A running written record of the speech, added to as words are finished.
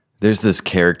There's this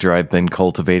character I've been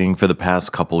cultivating for the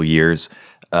past couple years.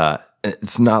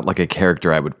 It's not like a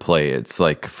character I would play. It's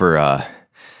like for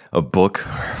a book,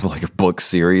 like a book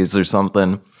series or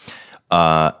something.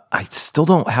 I still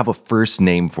don't have a first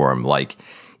name for him, like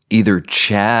either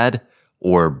Chad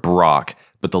or Brock,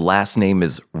 but the last name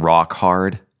is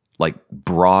Rockhard, like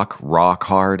Brock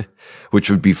Rockhard, which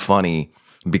would be funny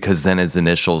because then his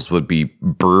initials would be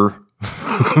Burr.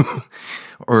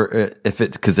 Or if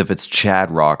it's Chad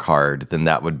Rockhard, then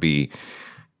that would be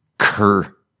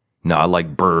Kerr. No, I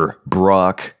like Brock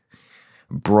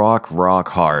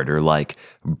Rockhard, or like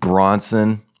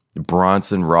Bronson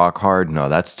Rockhard. No,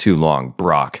 that's too long.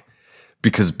 Brock,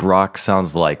 because Brock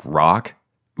sounds like rock.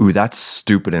 Ooh, that's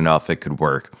stupid enough. It could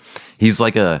work. He's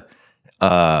like a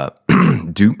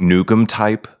Duke Nukem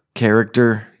type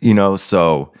character,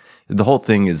 so the whole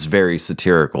thing is very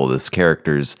satirical. This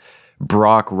character's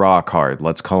Brock Rockhard.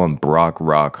 Let's call him Brock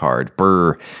Rockhard.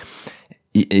 Burr.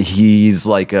 He's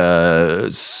like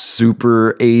a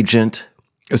super agent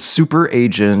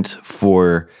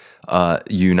for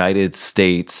United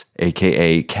States,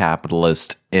 aka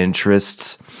capitalist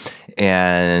interests,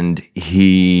 and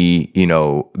he,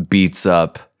 beats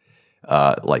up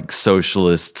like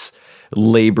socialists,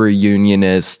 labor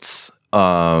unionists,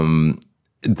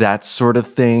 that sort of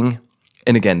thing.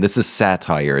 And again, this is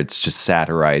satire. It's just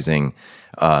satirizing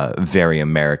very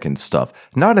American stuff.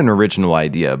 Not an original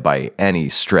idea by any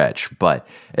stretch, but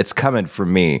it's coming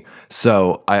from me.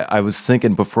 So I was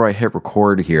thinking before I hit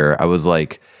record here, I was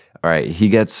like, all right, he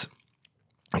gets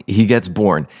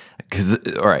born.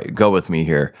 All right, go with me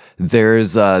here.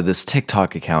 There's this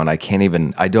TikTok account. I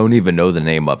don't even know the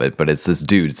name of it, but it's this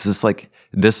dude. It's just like,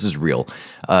 this is real.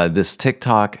 This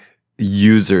TikTok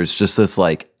user is just this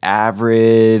like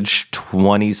average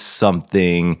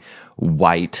 20-something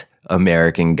white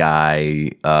American guy,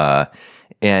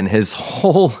 and his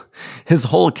whole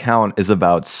account is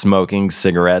about smoking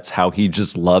cigarettes, how he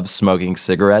just loves smoking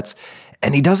cigarettes,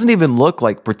 and he doesn't even look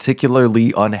like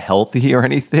particularly unhealthy or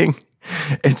anything.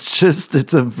 It's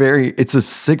a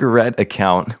cigarette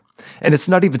account, and it's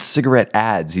not even cigarette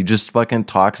ads. He just fucking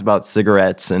talks about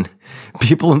cigarettes, and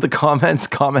people in the comments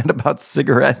comment about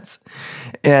cigarettes.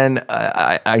 And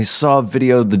I saw a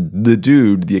video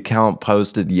the account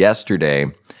posted yesterday.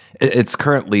 It's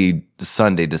currently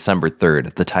Sunday, December 3rd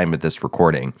at the time of this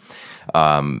recording.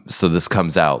 So this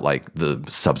comes out like the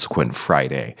subsequent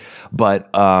Friday. But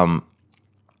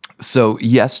so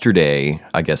yesterday,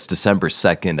 I guess December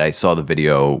 2nd, I saw the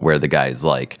video where the guy's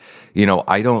like,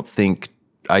 I don't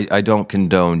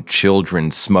condone children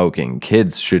smoking.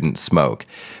 Kids shouldn't smoke.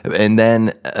 And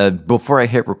then before I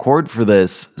hit record for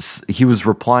this, he was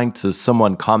replying to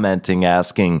someone commenting,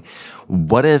 asking,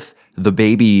 what if the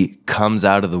baby comes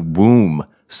out of the womb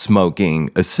smoking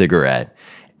a cigarette?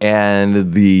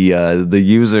 And the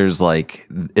user's like,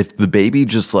 if the baby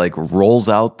just like rolls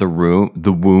out the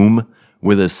womb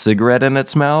with a cigarette in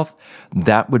its mouth,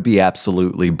 that would be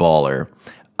absolutely baller.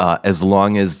 As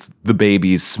long as the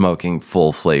baby's smoking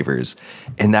full flavors.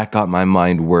 And that got my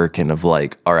mind working of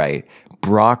like, all right,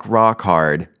 Brock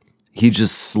Rockhard, he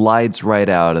just slides right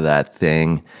out of that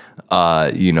thing.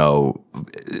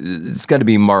 It's got to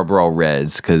be Marlboro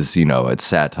Reds because, it's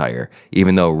satire.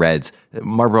 Even though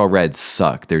Marlboro Reds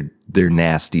suck. They're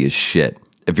nasty as shit.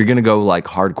 If you're going to go like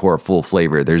hardcore full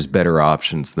flavor, there's better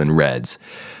options than Reds.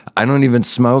 I don't even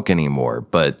smoke anymore,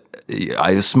 but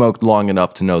I smoked long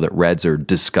enough to know that Reds are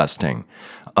disgusting.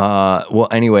 Well,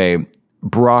 anyway,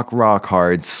 Brock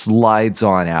Rockhard slides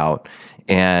on out,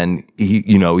 and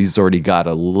he's already got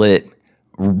a lit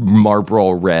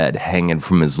Marlboro Red hanging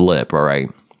from his lip. All right,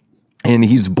 and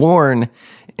he's born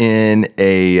in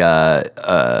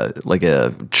like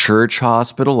a church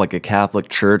hospital, like a Catholic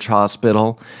church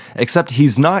hospital, except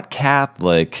he's not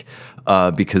Catholic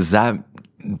because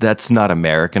that's not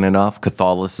American enough.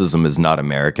 Catholicism is not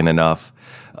American enough.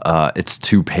 It's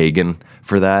too pagan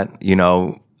for that.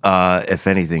 If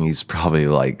anything, he's probably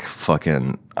like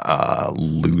fucking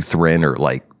Lutheran or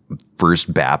like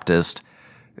First Baptist,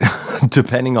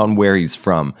 depending on where he's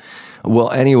from.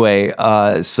 Well, anyway,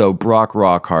 so Brock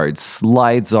Rockhard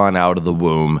slides on out of the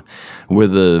womb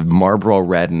with a Marlboro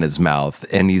Red in his mouth,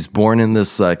 and he's born in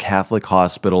this Catholic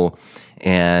hospital.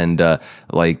 And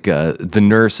the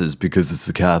nurses, because it's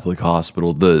a Catholic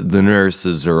hospital, the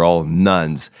nurses are all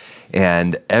nuns.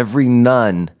 And every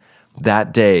nun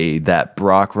that day that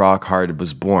Brock Rockhard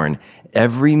was born,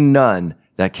 every nun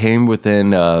that came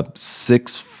within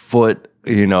 6 foot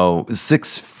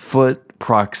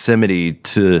proximity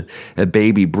to a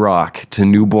baby Brock, to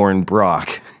newborn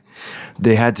Brock,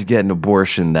 they had to get an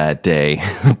abortion that day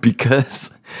because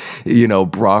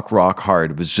Brock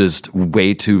Hard was just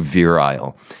way too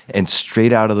virile. And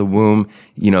straight out of the womb,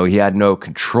 he had no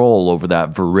control over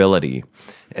that virility.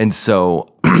 And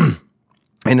so,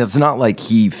 and it's not like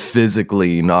he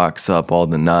physically knocks up all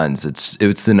the nuns.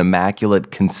 It's an immaculate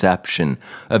conception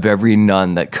of every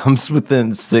nun that comes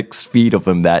within 6 feet of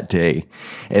him that day.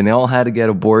 And they all had to get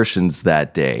abortions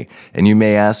that day. And you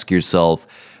may ask yourself,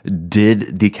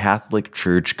 did the Catholic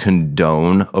Church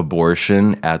condone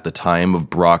abortion at the time of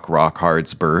Brock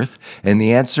Hard's birth? And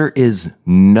the answer is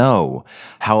no.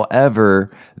 However,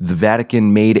 the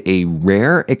Vatican made a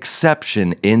rare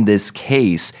exception in this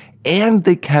case, and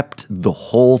they kept the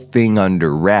whole thing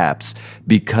under wraps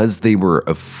because they were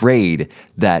afraid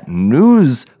that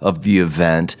news of the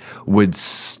event would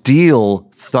steal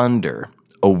thunder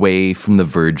away from the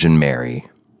Virgin Mary.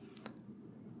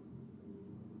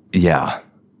 Yeah.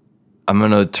 I'm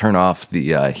going to turn off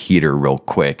the heater real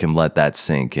quick and let that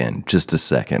sink in. Just a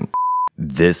second.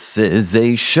 This is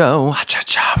a show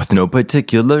with no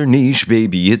particular niche,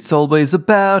 baby. It's always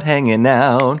about hanging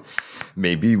out.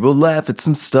 Maybe we'll laugh at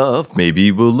some stuff.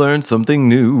 Maybe we'll learn something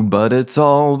new. But it's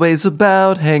always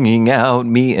about hanging out,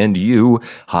 me and you.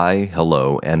 Hi,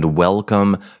 hello, and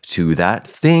welcome to That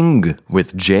Thing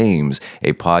with James,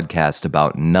 a podcast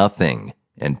about nothing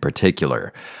in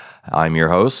particular. I'm your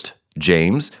host,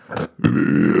 James.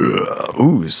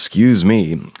 Ooh, excuse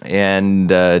me. And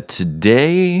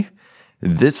today,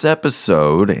 this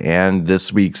episode and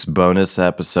this week's bonus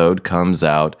episode comes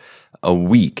out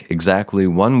exactly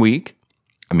 1 week.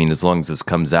 I mean, as long as this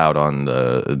comes out on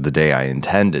the day I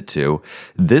intend it to.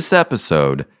 This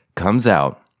episode comes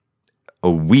out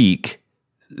a week,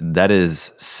 that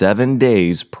is 7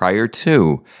 days prior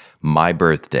to my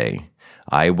birthday.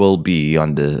 I will be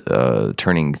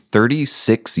turning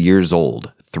 36 years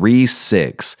old.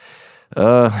 36.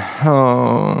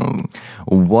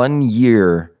 1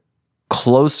 year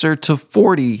closer to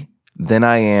 40 than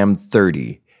I am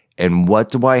 30. And what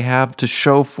do I have to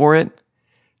show for it?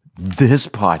 This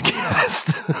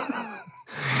podcast.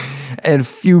 And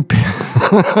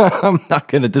I'm not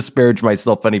going to disparage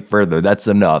myself any further. That's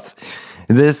enough.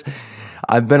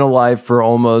 I've been alive for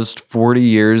almost 40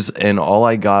 years, and all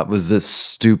I got was this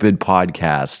stupid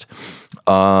podcast.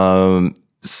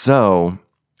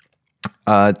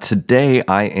 Today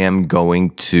I am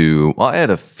going to, I had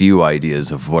a few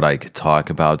ideas of what I could talk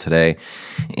about today,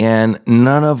 and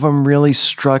none of them really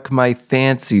struck my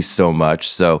fancy so much.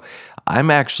 So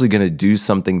I'm actually going to do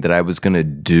something that I was going to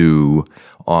do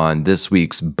on this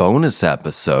week's bonus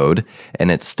episode. And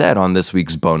instead, on this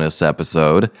week's bonus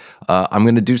episode, I'm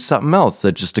going to do something else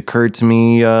that just occurred to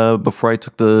me before I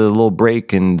took the little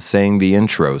break and sang the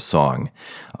intro song.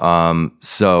 I've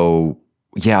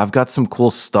got some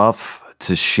cool stuff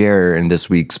to share in this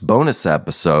week's bonus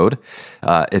episode.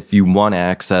 If you want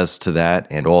access to that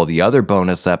and all the other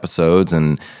bonus episodes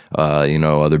and,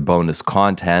 other bonus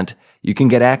content, you can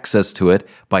get access to it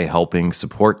by helping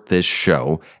support this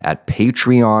show at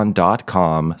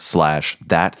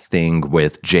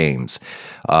patreon.com/thatthingwithjames.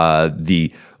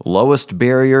 The lowest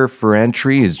barrier for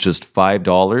entry is just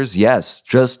 $5. Yes,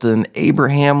 just an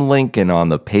Abraham Lincoln on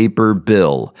the paper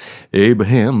bill.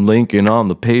 Abraham Lincoln on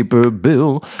the paper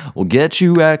bill will get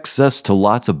you access to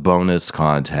lots of bonus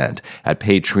content at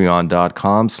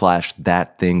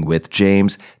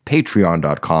patreon.com/thatthingwithjames.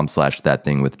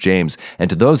 Patreon.com/thatthingwithjames. And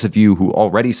to those of you who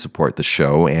already support the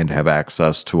show and have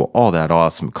access to all that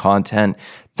awesome content,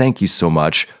 thank you so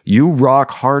much. You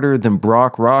rock harder than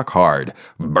Brock Hard.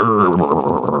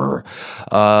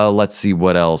 Let's see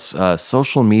what else.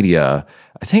 Social media.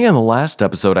 I think in the last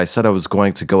episode, I said I was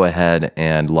going to go ahead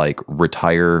and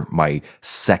retire my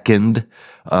second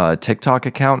TikTok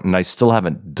account, and I still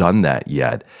haven't done that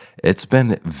yet. It's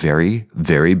been very,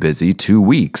 very busy 2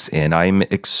 weeks, and I'm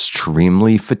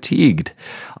extremely fatigued.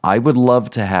 I would love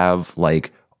to have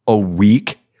a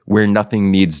week where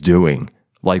nothing needs doing.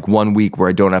 1 week where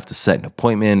I don't have to set an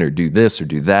appointment or do this or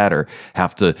do that or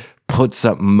have to put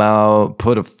something out,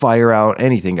 put a fire out,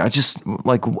 anything. I just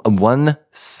one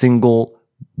single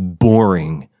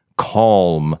boring,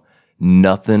 calm,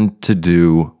 nothing to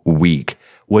do week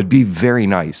would be very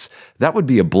nice. That would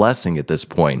be a blessing at this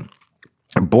point.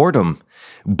 Boredom,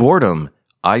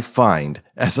 I find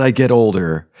as I get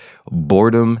older,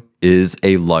 boredom is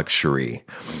a luxury.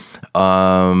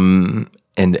 And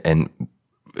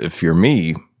if you're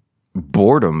me,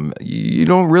 boredom, you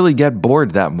don't really get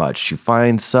bored that much. You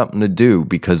find something to do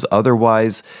because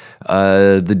otherwise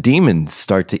the demons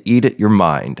start to eat at your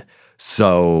mind.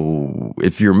 So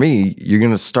if you're me, you're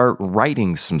going to start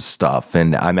writing some stuff,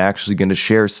 and I'm actually going to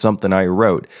share something I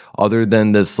wrote other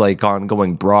than this like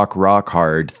ongoing Brock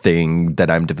Rockhard thing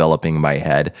that I'm developing in my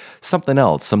head. Something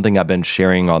else, something I've been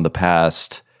sharing on the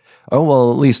past, oh,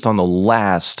 well, at least on the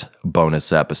last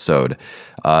bonus episode.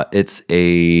 It's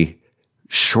a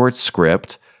short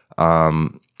script,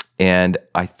 and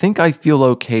I think I feel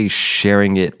okay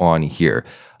sharing it on here.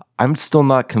 I'm still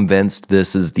not convinced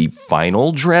this is the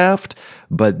final draft,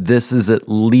 but this is at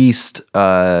least,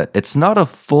 it's not a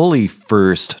fully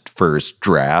first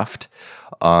draft,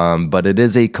 but it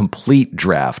is a complete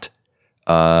draft.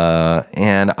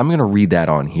 And I'm going to read that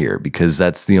on here because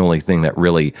that's the only thing that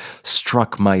really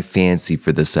struck my fancy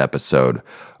for this episode.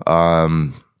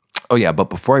 Oh yeah,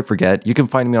 but before I forget, you can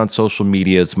find me on social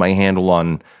medias. My handle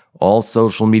on all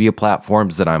social media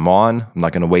platforms that I'm on, I'm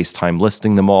not going to waste time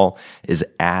listing them all, is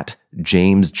at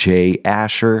James J.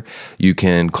 Asher. You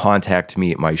can contact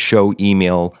me at my show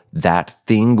email,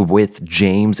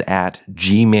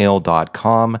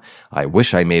 thatthingwithjames@gmail.com. I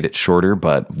wish I made it shorter,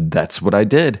 but that's what I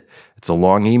did. It's a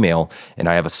long email, and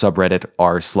I have a subreddit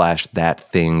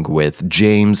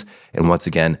r/thatthingwithjames. And once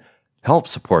again, help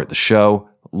support the show.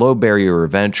 Low barrier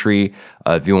of entry.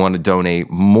 If you want to donate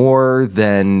more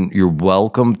than you're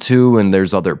welcome to, and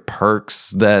there's other perks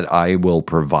that I will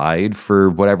provide for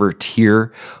whatever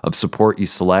tier of support you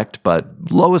select. But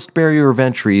lowest barrier of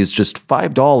entry is just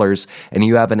 $5, and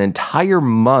you have an entire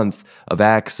month of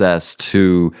access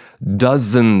to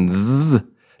dozens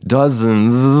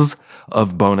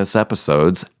of bonus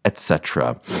episodes,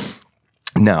 etc.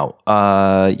 Now,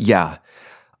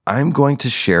 I'm going to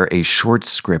share a short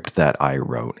script that I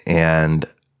wrote, and,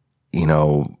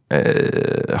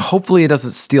 hopefully it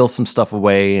doesn't steal some stuff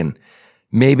away, and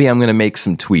maybe I'm going to make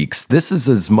some tweaks. This is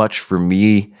as much for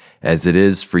me as it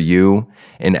is for you,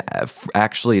 and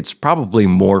actually it's probably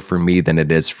more for me than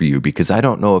it is for you, because I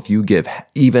don't know if you give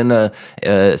even a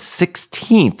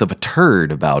 16th of a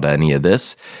turd about any of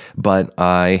this, but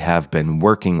I have been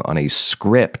working on a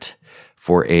script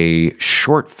for a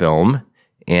short film.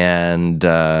 And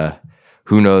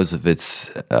who knows if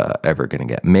it's ever going to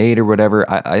get made or whatever.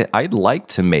 I'd like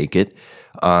to make it.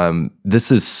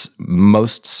 This is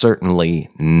most certainly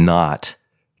not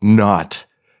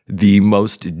the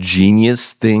most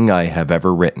genius thing I have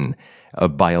ever written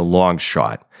by a long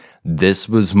shot. This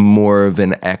was more of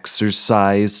an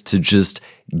exercise to just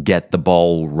get the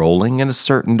ball rolling in a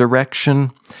certain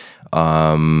direction.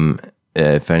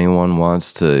 If anyone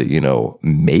wants to,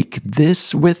 make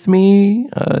this with me,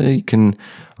 you can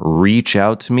reach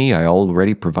out to me. I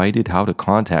already provided how to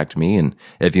contact me. And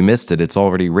if you missed it, it's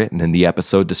already written in the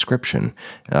episode description.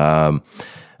 I'm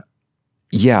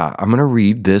going to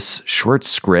read this short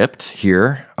script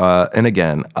here. And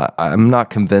again, I'm not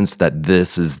convinced that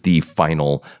this is the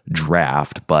final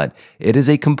draft, but it is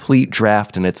a complete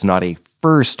draft and it's not a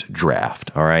first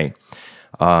draft. All right.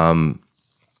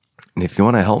 And if you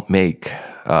want to help make,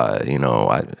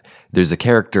 there's a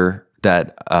character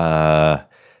that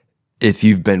if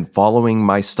you've been following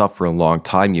my stuff for a long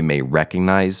time, you may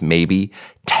recognize maybe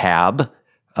Tab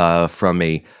from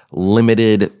a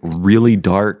limited, really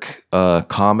dark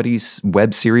comedy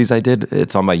web series I did.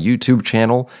 It's on my YouTube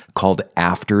channel called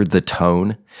After the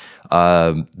Tone.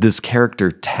 This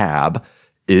character, Tab,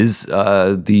 is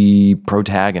the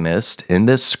protagonist in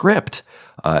this script,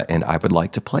 and I would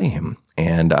like to play him.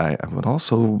 And I would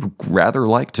also rather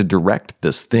like to direct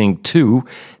this thing too,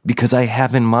 because I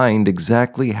have in mind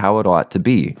exactly how it ought to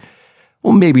be.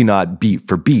 Well, maybe not beat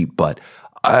for beat, but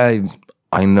I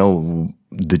know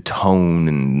the tone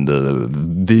and the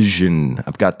vision.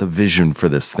 I've got the vision for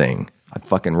this thing. I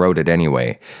fucking wrote it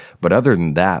anyway. But other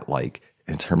than that, like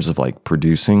in terms of like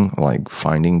producing, like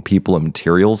finding people and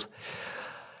materials,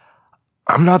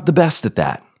 I'm not the best at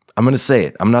that. I'm going to say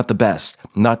it. I'm not the best.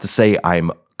 Not to say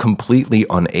I'm completely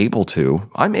unable to.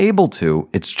 I'm able to.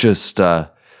 It's just a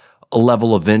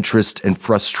level of interest and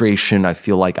frustration. I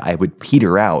feel like I would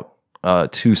peter out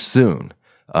too soon.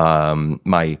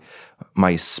 My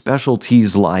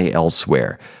specialties lie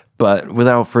elsewhere. But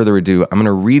without further ado, I'm going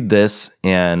to read this,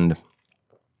 and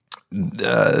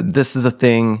this is a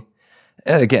thing.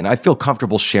 Again, I feel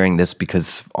comfortable sharing this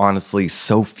because honestly,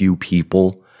 so few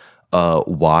people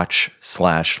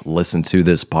watch/listen to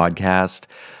this podcast.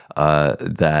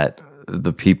 That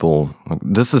the people,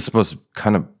 this is supposed to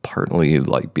kind of partly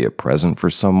like be a present for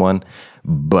someone,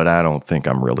 but I don't think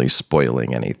I'm really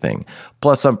spoiling anything.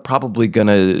 Plus, I'm probably going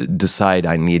to decide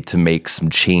I need to make some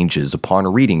changes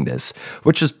upon reading this,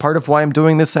 which is part of why I'm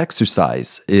doing this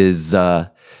exercise, is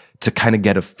to kind of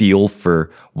get a feel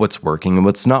for what's working and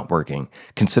what's not working.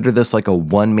 Consider this like a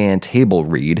one-man table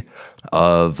read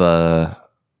of a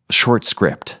short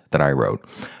script that I wrote.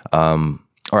 All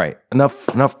right,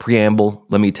 enough preamble.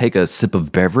 Let me take a sip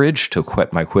of beverage to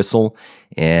wet my whistle,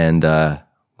 and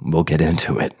we'll get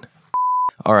into it.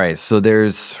 All right, so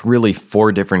there's really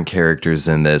 4 different characters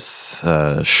in this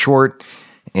short,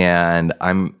 and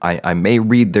I may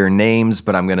read their names,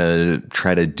 but I'm gonna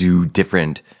try to do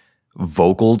different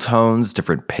vocal tones,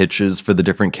 different pitches for the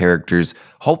different characters.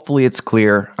 Hopefully it's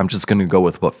clear. I'm just gonna go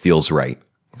with what feels right.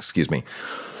 Excuse me.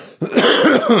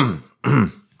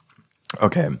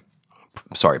 Okay,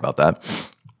 sorry about that.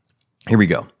 Here we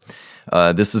go.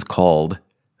 This is called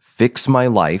Fix My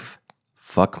Life,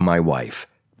 Fuck My Wife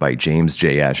by James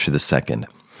J. Asher II.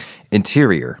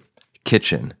 Interior,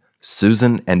 kitchen,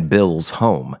 Susan and Bill's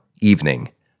home, evening.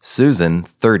 Susan,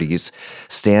 30s,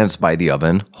 stands by the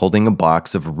oven, holding a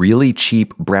box of really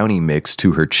cheap brownie mix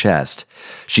to her chest.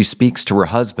 She speaks to her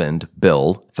husband,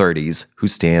 Bill, 30s, who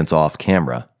stands off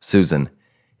camera. Susan,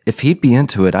 if he'd be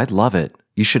into it, I'd love it.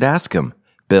 You should ask him.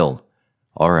 Bill,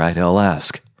 all right, I'll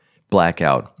ask.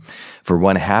 Blackout. For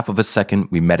 1/2 of a second,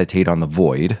 we meditate on the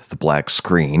void, the black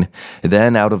screen.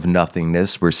 Then, out of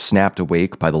nothingness, we're snapped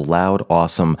awake by the loud,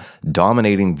 awesome,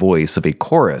 dominating voice of a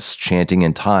chorus chanting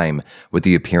in time with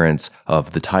the appearance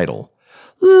of the title.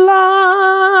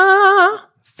 La,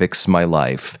 fix my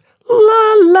life.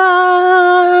 La,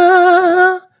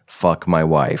 la, fuck my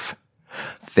wife.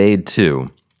 Fade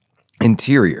 2.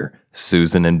 Interior,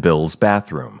 Susan and Bill's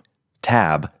bathroom.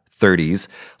 Tab, 30s,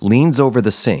 leans over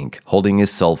the sink, holding his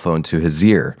cell phone to his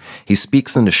ear. He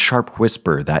speaks in a sharp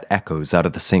whisper that echoes out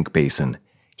of the sink basin.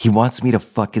 He wants me to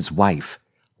fuck his wife.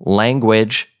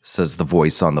 Language, says the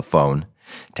voice on the phone.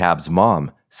 Tab's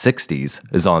mom, 60s,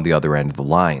 is on the other end of the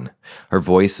line. Her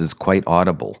voice is quite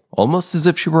audible, almost as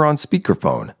if she were on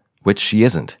speakerphone, which she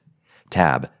isn't.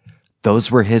 Tab, those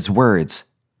were his words.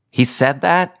 He said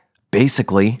that?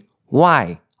 Basically.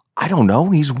 Why? I don't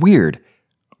know, he's weird.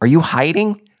 Are you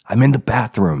hiding? I'm in the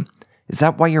bathroom. Is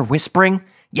that why you're whispering?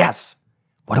 Yes.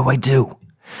 What do I do?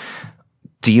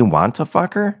 Do you want to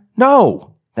fuck her?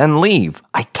 No. Then leave.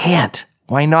 I can't.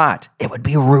 Why not? It would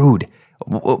be rude.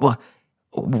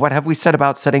 What have we said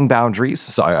about setting boundaries?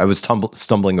 Sorry, I was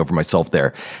stumbling over myself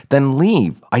there. Then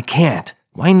leave. I can't.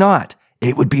 Why not?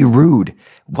 It would be rude.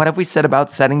 What have we said about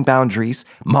setting boundaries?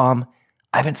 Mom,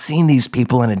 I haven't seen these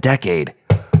people in a decade.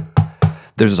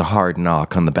 There's a hard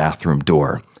knock on the bathroom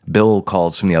door. Bill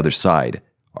calls from the other side.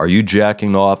 Are you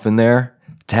jacking off in there?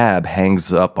 Tab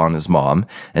hangs up on his mom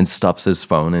and stuffs his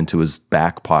phone into his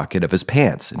back pocket of his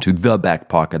pants, into the back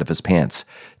pocket of his pants.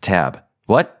 Tab,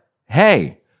 what?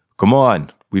 Hey, come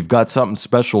on. We've got something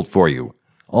special for you.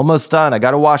 Almost done. I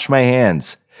gotta wash my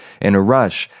hands. In a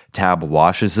rush, Tab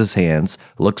washes his hands,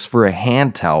 looks for a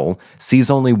hand towel,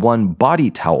 sees only one body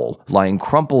towel lying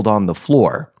crumpled on the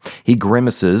floor. He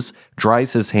grimaces,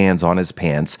 dries his hands on his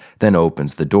pants, then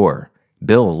opens the door.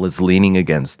 Bill is leaning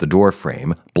against the door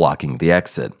frame, blocking the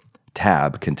exit.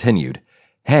 Tab continued,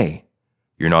 Hey,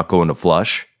 you're not going to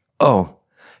flush? Oh.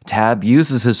 Tab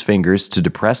uses his fingers to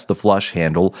depress the flush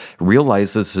handle,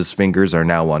 realizes his fingers are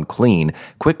now unclean,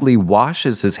 quickly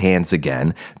washes his hands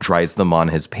again, dries them on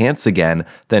his pants again,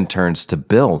 then turns to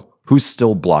Bill, who's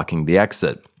still blocking the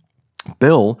exit.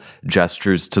 Bill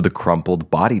gestures to the crumpled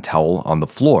body towel on the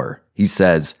floor. He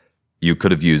says, You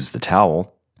could have used the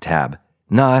towel. Tab,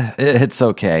 Nah, it's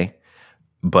okay.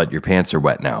 But your pants are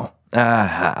wet now.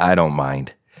 I don't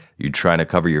mind. You trying to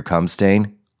cover your cum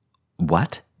stain?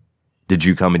 What? Did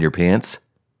you cum in your pants?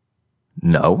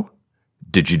 No.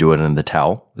 Did you do it in the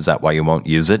towel? Is that why you won't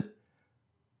use it?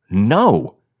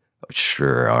 No.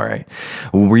 Sure, all right.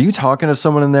 Were you talking to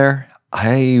someone in there?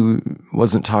 I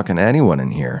wasn't talking to anyone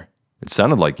in here. It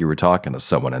sounded like you were talking to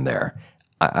someone in there.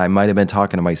 I might have been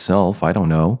talking to myself. I don't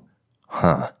know.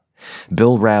 Huh.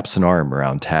 Bill wraps an arm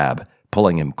around Tab,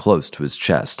 pulling him close to his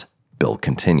chest. Bill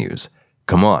continues.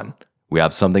 Come on. We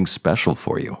have something special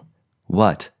for you.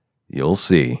 What? You'll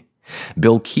see.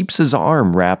 Bill keeps his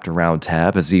arm wrapped around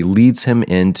Tab as he leads him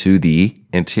into the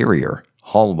interior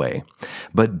hallway.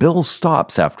 But Bill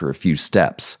stops after a few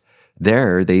steps.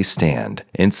 There they stand,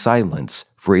 in silence,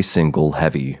 for a single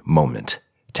heavy moment.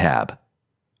 Tab.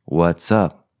 What's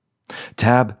up?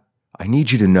 Tab, I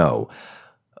need you to know.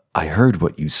 I heard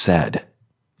what you said.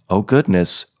 Oh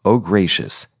goodness, oh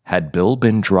gracious. Had Bill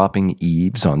been dropping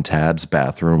eaves on Tab's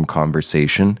bathroom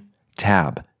conversation?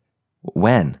 Tab.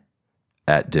 When?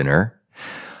 At dinner.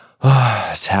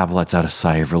 Tab lets out a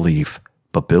sigh of relief,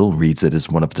 but Bill reads it as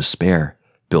one of despair.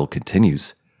 Bill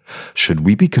continues. Should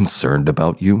we be concerned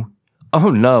about you? Oh,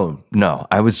 no,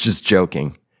 I was just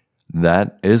joking.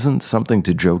 That isn't something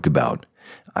to joke about.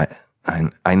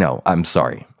 I know. I'm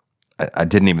sorry. I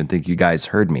didn't even think you guys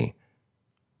heard me.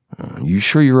 You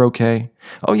sure you're okay?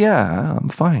 Oh, yeah, I'm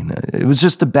fine. It was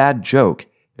just a bad joke.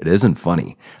 It isn't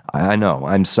funny. I know.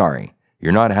 I'm sorry.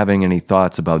 You're not having any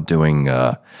thoughts about doing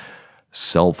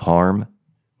self-harm?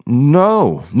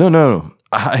 No.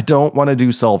 I don't want to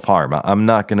do self-harm. I'm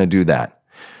not going to do that.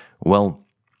 Well,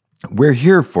 we're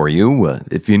here for you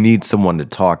if you need someone to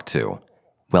talk to.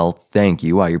 Well, thank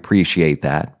you. I appreciate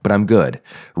that, but I'm good.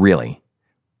 Really.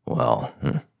 Well,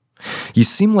 you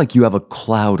seem like you have a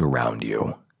cloud around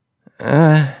you.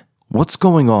 What's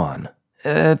going on?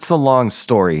 It's a long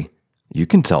story. You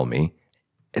can tell me.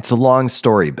 It's a long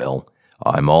story, Bill.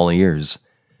 I'm all ears.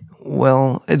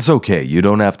 Well, it's okay. You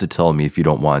don't have to tell me if you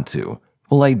don't want to.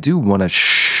 Well, I do want to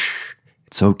shh.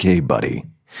 It's okay, buddy.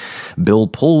 Bill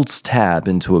pulls Tab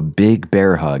into a big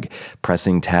bear hug,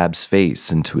 pressing Tab's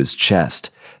face into his chest.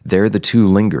 There the two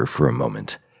linger for a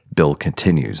moment. Bill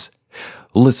continues.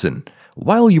 Listen,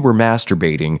 while you were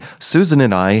masturbating, Susan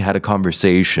and I had a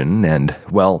conversation and,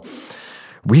 well,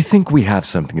 we think we have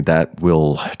something that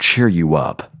will cheer you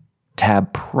up.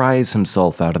 Tab pries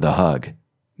himself out of the hug.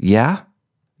 Yeah?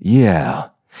 Yeah,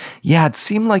 it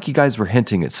seemed like you guys were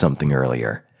hinting at something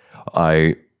earlier.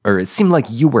 It seemed like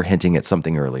you were hinting at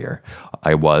something earlier.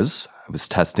 I was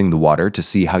testing the water to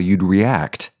see how you'd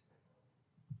react.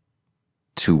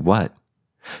 To what?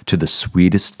 To the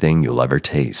sweetest thing you'll ever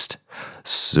taste.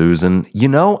 Susan,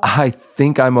 I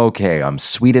think I'm okay. I'm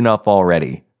sweet enough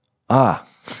already. Ah.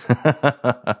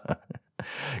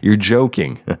 You're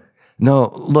joking.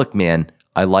 No, look, man,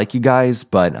 I like you guys,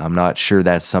 but I'm not sure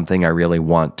that's something I really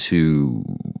want to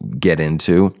get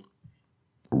into.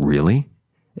 Really?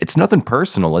 It's nothing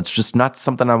personal. It's just not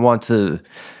something I want to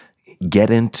get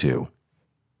into.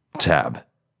 Tab.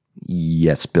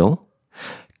 Yes, Bill?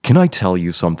 Can I tell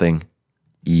you something?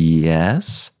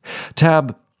 Yes?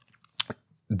 Tab,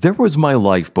 there was my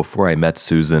life before I met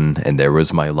Susan, and there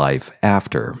was my life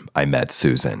after I met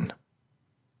Susan.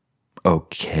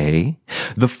 Okay.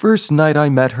 The first night I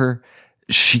met her,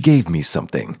 she gave me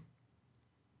something.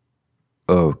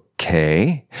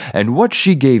 Okay. And what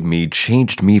she gave me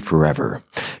changed me forever.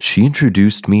 She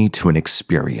introduced me to an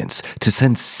experience, to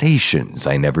sensations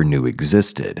I never knew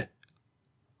existed.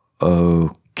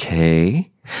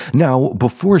 Okay. Now,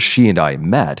 before she and I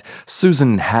met,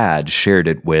 Susan had shared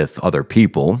it with other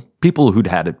people who'd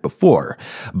had it before.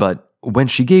 But when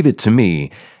she gave it to me,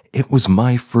 it was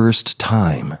my first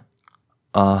time.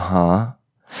 Uh-huh.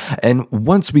 And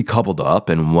once we coupled up,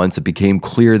 and once it became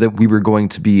clear that we were going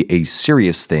to be a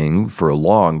serious thing for a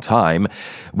long time,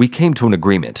 we came to an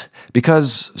agreement.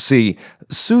 Because, see,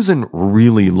 Susan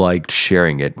really liked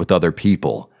sharing it with other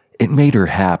people. It made her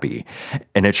happy,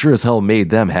 and it sure as hell made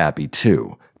them happy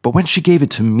too. But when she gave it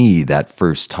to me that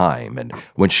first time, and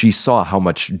when she saw how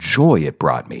much joy it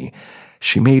brought me,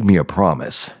 she made me a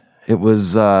promise. It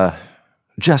was a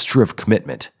gesture of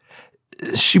commitment.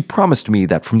 She promised me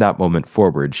that from that moment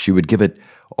forward, she would give it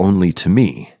only to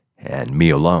me, and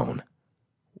me alone.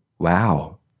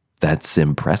 Wow, that's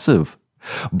impressive.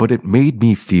 But it made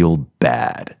me feel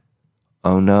bad.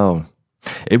 Oh no.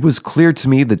 It was clear to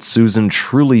me that Susan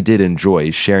truly did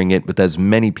enjoy sharing it with as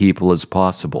many people as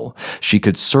possible. She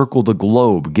could circle the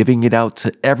globe, giving it out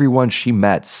to everyone she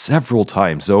met several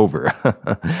times over.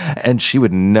 And she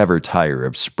would never tire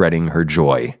of spreading her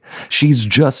joy. She's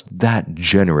just that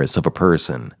generous of a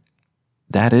person.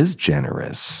 That is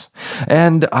generous.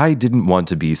 And I didn't want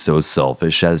to be so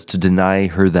selfish as to deny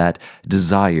her that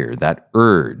desire, that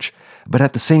urge. But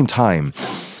at the same time,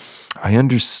 I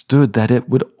understood that it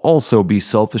would also be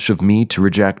selfish of me to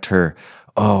reject her.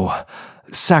 Oh,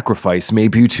 sacrifice may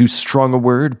be too strong a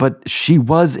word, but she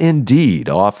was indeed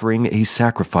offering a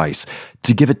sacrifice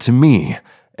to give it to me,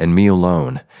 and me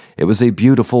alone. It was a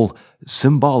beautiful,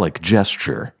 symbolic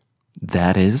gesture.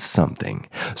 That is something.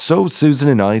 So Susan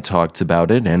and I talked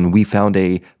about it, and we found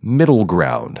a middle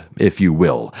ground, if you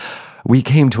will. We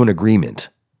came to an agreement.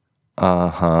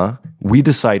 Uh-huh. We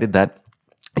decided that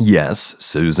yes,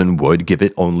 Susan would give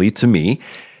it only to me,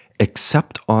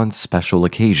 except on special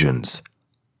occasions.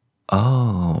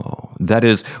 Oh, that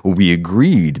is, we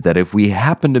agreed that if we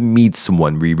happen to meet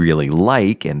someone we really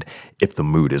like, and if the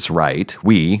mood is right,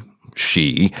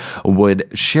 she,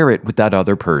 would share it with that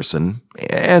other person,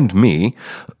 and me,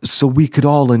 so we could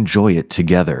all enjoy it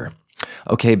together.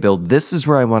 Okay, Bill, this is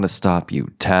where I want to stop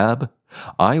you. Tab,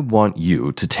 I want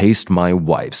you to taste my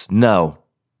wife's. No.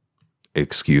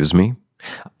 Excuse me?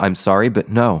 I'm sorry, but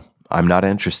no, I'm not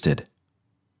interested.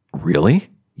 Really?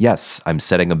 Yes, I'm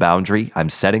setting a boundary.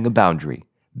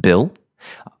 Bill,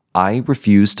 I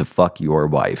refuse to fuck your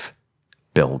wife.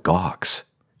 Bill gawks.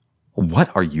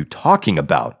 What are you talking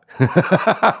about?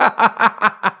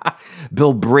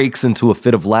 Bill breaks into a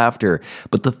fit of laughter,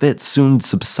 but the fit soon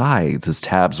subsides as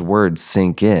Tab's words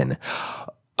sink in.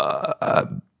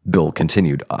 Bill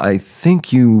continued, I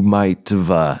think you might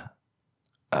have,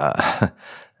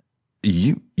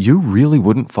 you really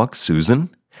wouldn't fuck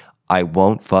Susan? I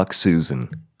won't fuck Susan.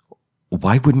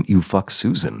 Why wouldn't you fuck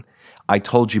Susan? I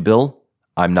told you, Bill,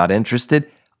 I'm not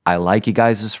interested. I like you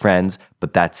guys as friends,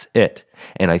 but that's it.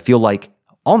 And I feel like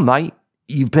all night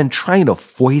you've been trying to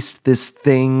foist this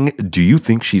thing. Do you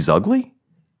think she's ugly?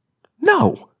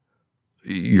 No.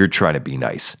 You're trying to be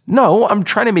nice. No, I'm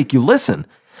trying to make you listen.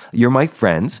 You're my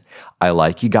friends. I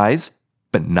like you guys,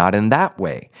 but not in that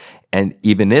way. And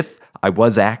even if I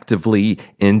was actively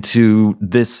into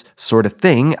this sort of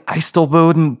thing, I still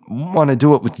wouldn't want to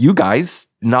do it with you guys,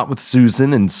 not with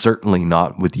Susan, and certainly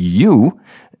not with you.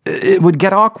 It would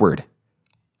get awkward.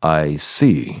 I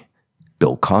see.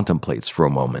 Bill contemplates for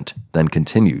a moment, then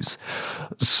continues.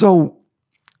 So,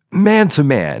 man to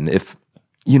man, if,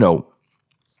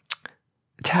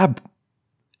 Tab,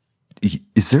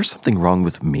 is there something wrong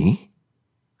with me?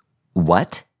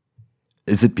 What?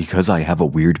 Is it because I have a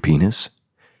weird penis?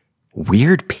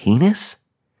 Weird penis?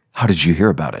 How did you hear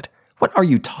about it? What are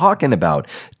you talking about?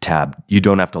 Tab, you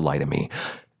don't have to lie to me.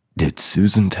 Did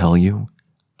Susan tell you?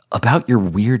 About your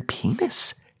weird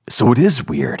penis? So it is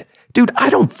weird. Dude, I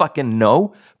don't fucking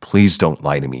know. Please don't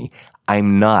lie to me.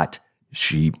 I'm not.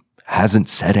 She hasn't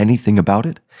said anything about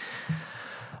it?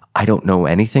 I don't know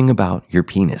anything about your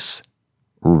penis.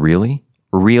 Really?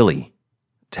 Really?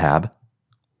 Tab?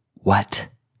 What?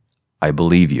 I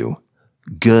believe you.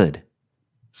 Good.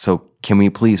 So can we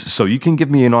please, so you can give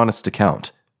me an honest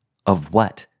account. Of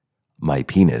what? My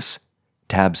penis.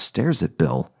 Tab stares at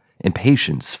Bill,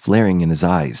 impatience flaring in his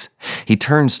eyes. He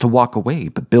turns to walk away,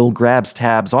 but Bill grabs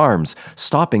Tab's arms,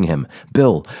 stopping him.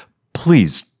 Bill,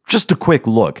 please, just a quick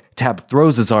look. Tab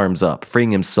throws his arms up,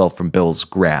 freeing himself from Bill's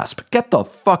grasp. Get the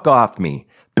fuck off me.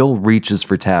 Bill reaches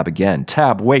for Tab again.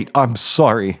 Tab, wait, I'm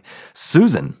sorry.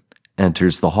 Susan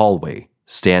enters the hallway,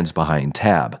 stands behind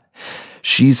Tab.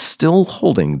 She's still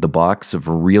holding the box of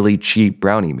really cheap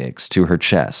brownie mix to her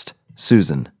chest.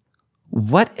 Susan,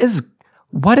 what is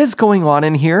going on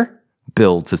in here?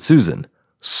 Bill to Susan.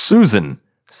 Susan,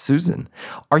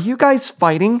 are you guys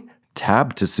fighting?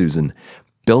 Tab to Susan.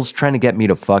 Bill's trying to get me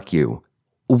to fuck you.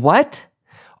 What?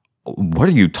 What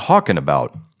are you talking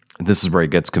about? This is where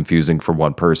it gets confusing for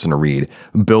one person to read.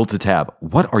 Bill to Tab.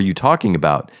 What are you talking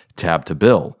about? Tab to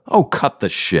Bill. Oh, cut the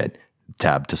shit.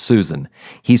 Tab to Susan.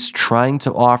 He's trying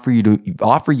to offer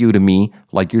you to me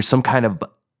like you're some kind of.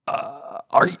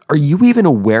 Are you even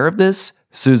aware of this?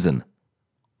 Susan.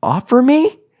 Offer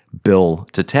me? Bill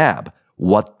to Tab.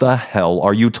 What the hell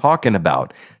are you talking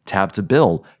about? Tab to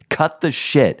Bill. Cut the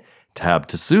shit. Tab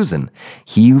to Susan.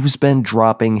 He's been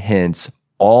dropping hints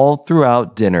all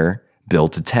throughout dinner. Bill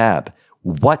to Tab.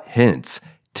 What hints?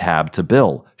 Tab to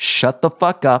Bill. Shut the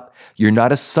fuck up. You're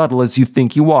not as subtle as you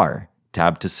think you are.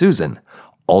 Tab to Susan.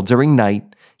 All during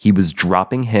night, he was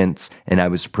dropping hints, and I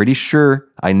was pretty sure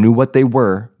I knew what they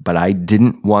were, but I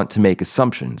didn't want to make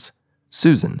assumptions.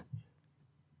 Susan.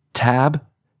 Tab?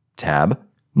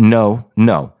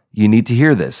 No, you need to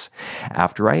hear this.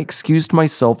 After I excused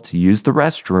myself to use the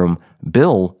restroom,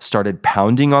 Bill started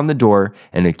pounding on the door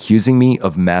and accusing me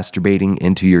of masturbating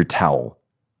into your towel.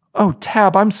 Oh,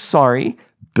 Tab, I'm sorry.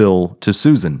 Bill to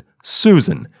Susan.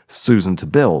 Susan to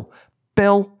Bill.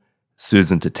 Bill.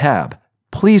 Susan to Tab.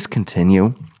 Please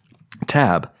continue.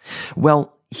 Tab.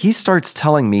 Well, he starts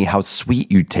telling me how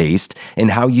sweet you taste and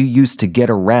how you used to get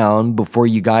around before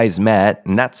you guys met,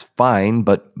 and that's fine,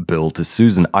 but Bill to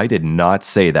Susan. I did not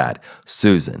say that.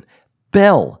 Susan.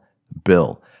 Bill.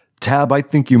 Tab, I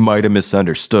think you might have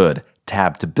misunderstood.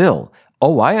 Tab to Bill.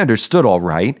 Oh, I understood all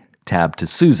right. Tab to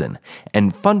Susan.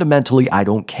 And fundamentally, I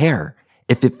don't care.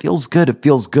 If it feels good, it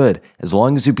feels good, as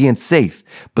long as you're being safe.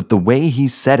 But the way he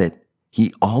said it,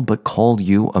 he all but called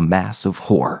you a massive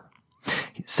whore.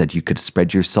 He said you could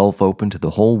spread yourself open to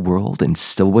the whole world and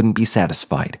still wouldn't be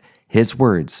satisfied. His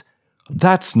words.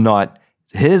 That's not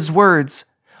his words.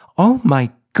 Oh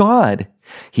my God.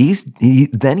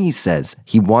 Then he says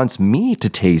he wants me to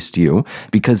taste you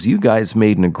because you guys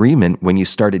made an agreement when you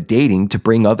started dating to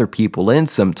bring other people in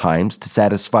sometimes to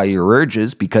satisfy your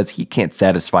urges because he can't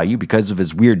satisfy you because of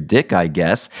his weird dick, I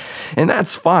guess. And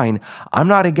that's fine. I'm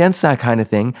not against that kind of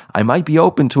thing. I might be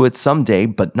open to it someday,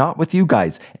 but not with you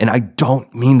guys. And I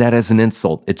don't mean that as an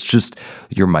insult. It's just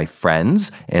you're my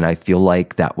friends, and I feel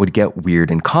like that would get weird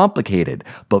and complicated.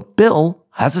 But Bill,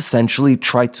 has essentially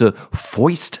tried to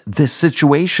foist this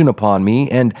situation upon me.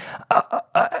 And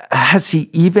has he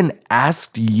even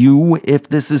asked you if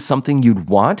this is something you'd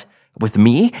want with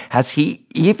me? Has he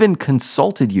even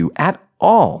consulted you at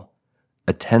all?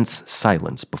 A tense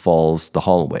silence befalls the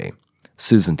hallway.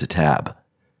 Susan to Tab.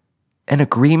 An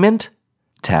agreement?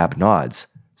 Tab nods.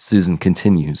 Susan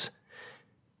continues.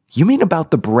 You mean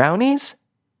about the brownies?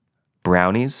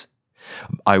 Brownies?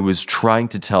 I was trying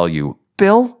to tell you.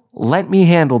 Bill, let me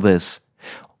handle this.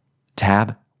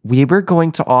 Tab, we were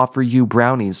going to offer you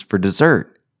brownies for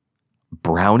dessert.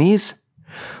 Brownies?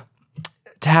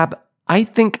 Tab, I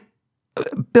think...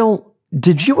 Bill,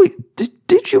 did you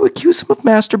accuse him of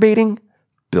masturbating?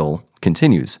 Bill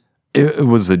continues. It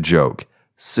was a joke.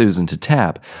 Susan to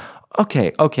Tab.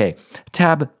 Okay.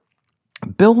 Tab,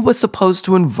 Bill was supposed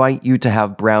to invite you to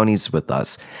have brownies with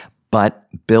us, but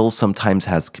Bill sometimes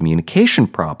has communication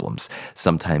problems.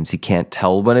 Sometimes he can't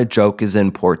tell when a joke is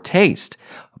in poor taste.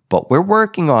 But we're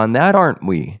working on that, aren't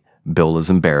we? Bill is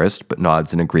embarrassed, but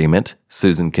nods in agreement.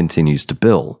 Susan continues to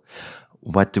Bill.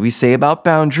 What do we say about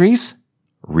boundaries?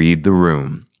 Read the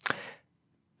room.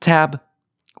 Tab,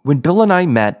 when Bill and I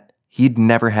met, he'd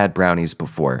never had brownies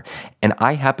before, and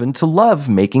I happen to love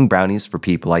making brownies for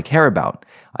people I care about.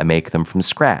 I make them from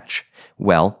scratch.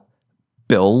 Well,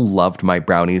 Bill loved my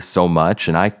brownies so much,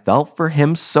 and I felt for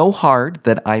him so hard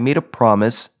that I made a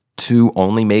promise to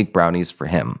only make brownies for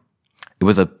him. It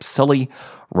was a silly,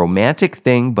 romantic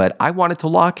thing, but I wanted to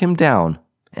lock him down.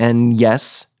 And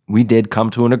yes, we did come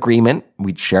to an agreement.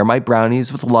 We'd share my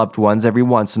brownies with loved ones every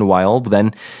once in a while.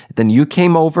 Then you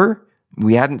came over.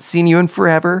 We hadn't seen you in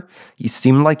forever. You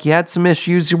seemed like you had some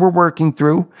issues you were working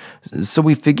through. So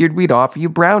we figured we'd offer you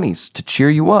brownies to cheer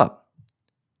you up.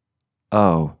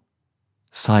 Oh.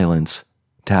 Silence.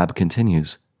 Tab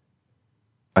continues.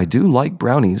 I do like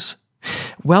brownies.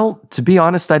 Well, to be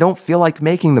honest, I don't feel like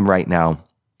making them right now.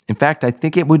 In fact, I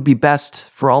think it would be best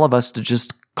for all of us to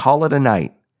just call it a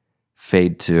night.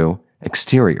 Fade to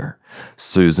exterior.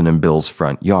 Susan and Bill's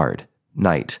front yard.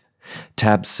 Night.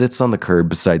 Tab sits on the curb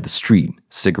beside the street,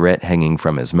 cigarette hanging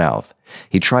from his mouth.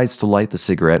 He tries to light the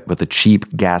cigarette with a cheap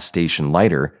gas station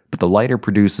lighter, but the lighter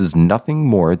produces nothing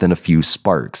more than a few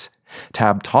sparks.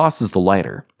 Tab tosses the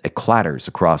lighter. It clatters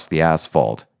across the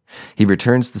asphalt. He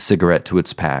returns the cigarette to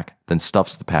its pack, then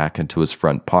stuffs the pack into his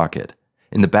front pocket.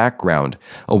 In the background,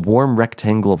 a warm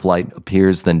rectangle of light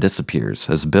appears then disappears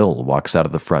as Bill walks out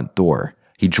of the front door.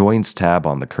 He joins Tab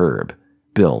on the curb.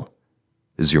 Bill,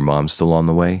 is your mom still on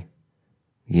the way?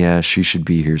 Yeah, she should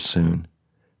be here soon.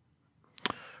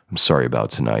 I'm sorry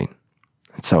about tonight.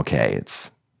 It's okay.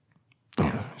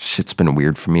 Shit's been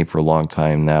weird for me for a long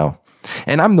time now.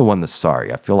 And I'm the one that's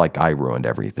sorry. I feel like I ruined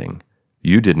everything.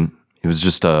 You didn't. It was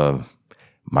just a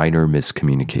minor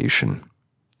miscommunication.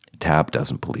 Tab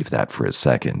doesn't believe that for a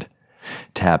second.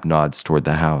 Tab nods toward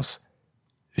the house.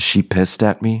 Is she pissed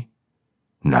at me?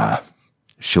 Nah,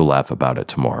 she'll laugh about it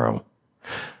tomorrow.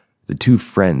 The two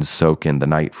friends soak in the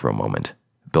night for a moment.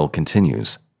 Bill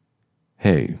continues.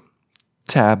 Hey,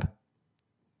 Tab.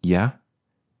 Yeah?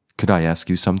 Could I ask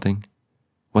you something?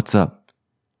 What's up?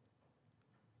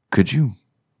 Could you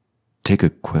take a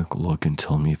quick look and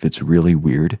tell me if it's really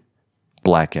weird?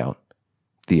 Blackout.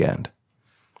 The end.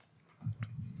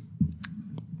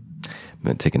 I'm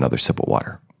going to take another sip of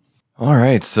water. All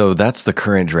right, so that's the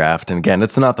current draft. And again,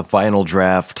 it's not the final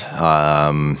draft.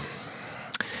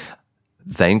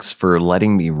 Thanks for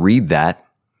letting me read that.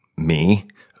 Me.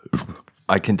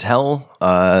 I can tell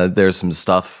there's some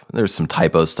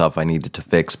typo stuff I needed to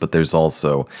fix, but there's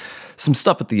also some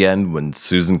stuff at the end when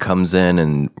Susan comes in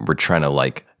and we're trying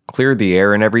to clear the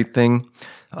air and everything.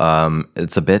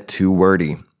 It's a bit too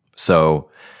wordy. So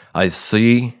I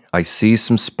see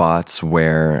some spots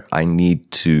where I need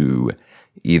to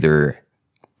either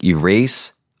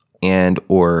erase and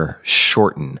or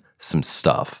shorten some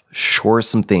stuff, shore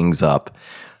some things up.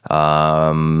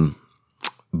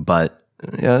 But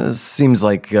it seems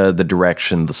like the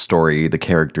direction, the story, the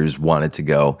characters wanted to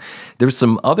go. There's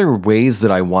some other ways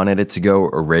that I wanted it to go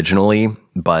originally,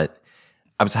 but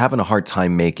I was having a hard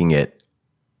time making it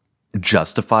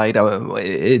justified.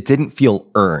 It didn't feel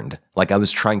earned. Like I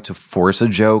was trying to force a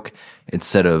joke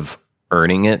instead of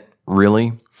earning it,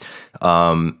 really.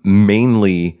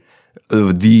 Mainly,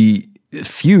 the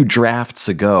few drafts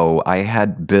ago, I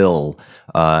had Bill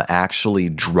actually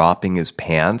dropping his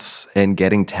pants and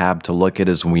getting Tab to look at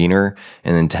his wiener,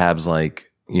 and then Tab's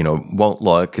like, won't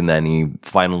look, and then he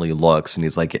finally looks, and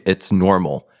he's like, it's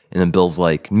normal. And then Bill's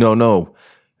like, no,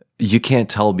 you can't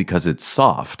tell because it's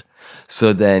soft.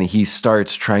 So then he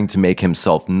starts trying to make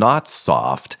himself not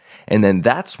soft, And then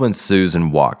that's when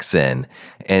Susan walks in.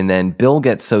 And then Bill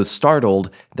gets so startled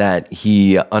that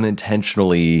he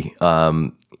unintentionally,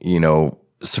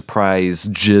 surprise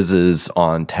jizzes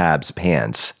on Tab's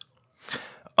pants,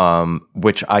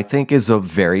 which I think is a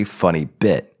very funny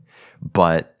bit.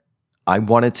 But I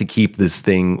wanted to keep this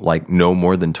thing like no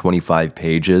more than 25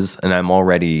 pages, and I'm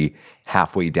already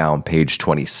halfway down page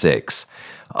 26.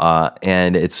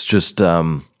 And it's just,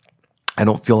 I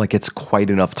don't feel like it's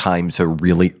quite enough time to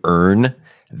really earn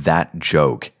that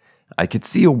joke. I could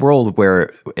see a world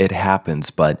where it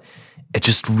happens, but it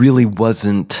just really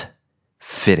wasn't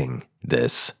fitting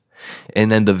this.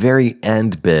 And then the very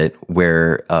end bit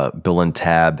where Bill and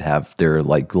Tab have their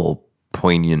like little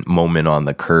poignant moment on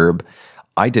the curb,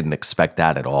 I didn't expect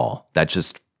that at all. That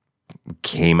just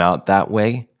came out that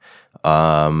way.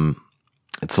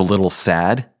 It's a little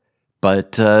sad,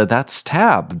 but that's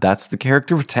Tab. That's the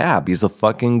character of Tab. He's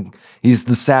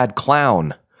the sad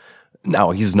clown.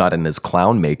 Now, he's not in his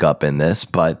clown makeup in this,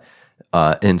 but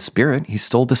in spirit, he's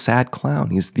still the sad clown.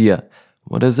 He's the,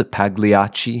 what is it,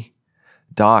 Pagliacci?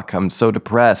 Doc, I'm so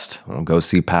depressed. I'll go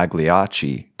see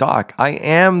Pagliacci. Doc, I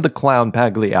am the clown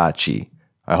Pagliacci.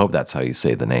 I hope that's how you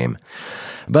say the name.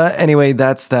 But anyway,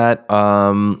 that's that.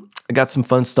 I got some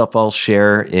fun stuff I'll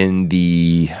share in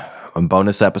the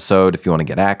bonus episode. If you want to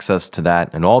get access to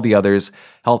that and all the others,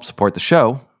 help support the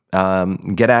show.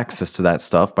 Get access to that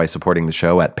stuff by supporting the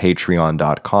show at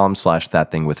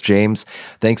patreon.com/thatthingwithjames.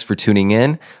 Thanks for tuning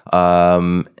in.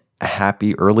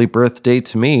 Happy early birthday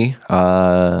to me.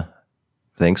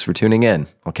 Thanks for tuning in.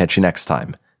 I'll catch you next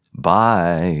time.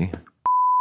 Bye.